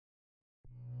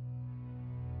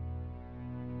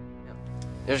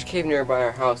there's a cave nearby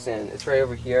our house, and it's right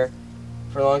over here.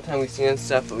 For a long time we've seen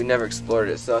stuff, but we never explored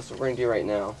it, so that's what we're going to do right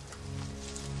now.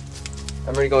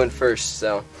 I'm going to go in first,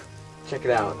 so check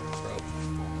it out.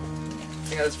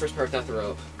 Check out this first part without the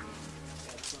rope.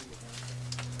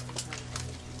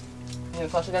 You have a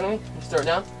flashlight down to me? Just throw it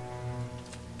down.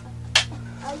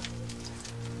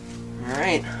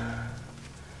 Alright.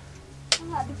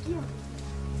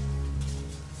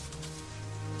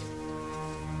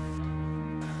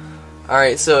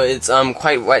 Alright, so it's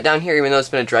quite wet down here, even though it's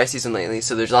been a dry season lately,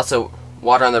 so there's lots of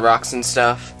water on the rocks and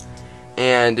stuff,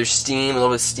 and there's steam, a little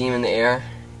bit of steam in the air,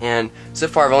 and so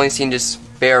far I've only seen just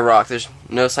bare rock. There's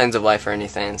no signs of life or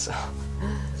anything, so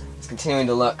it's continuing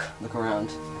to look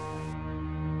around.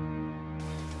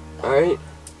 Alright,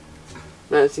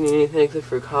 not seeing anything except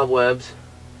for cobwebs.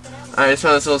 I just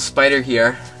found this little spider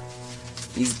here.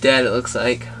 He's dead, it looks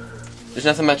like. There's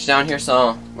nothing much down here,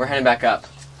 so we're heading back up.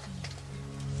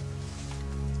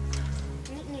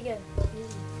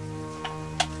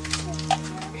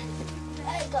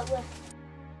 I got one.